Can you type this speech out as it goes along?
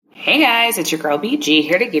Hey guys, it's your girl BG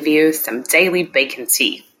here to give you some daily bacon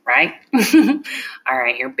tea, right? All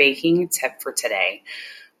right, your baking tip for today.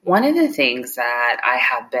 One of the things that I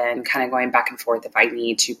have been kind of going back and forth if I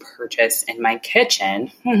need to purchase in my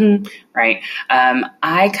kitchen, right?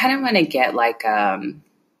 I kind of want to get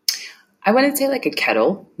I wouldn't say like a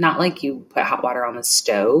kettle, not like you put hot water on the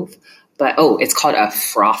stove, but it's called a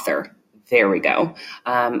frother. There we go.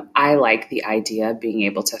 I like the idea of being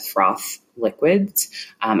able to froth liquids.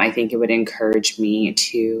 I think it would encourage me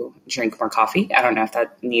to drink more coffee. I don't know if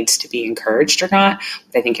that needs to be encouraged or not,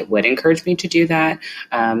 but I think it would encourage me to do that.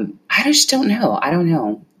 I just don't know. I don't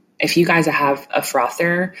know. If you guys have a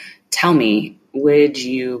frother, tell me, would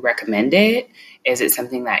you recommend it? Is it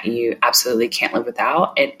something that you absolutely can't live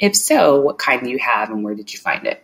without? And if so, what kind do you have and where did you find it?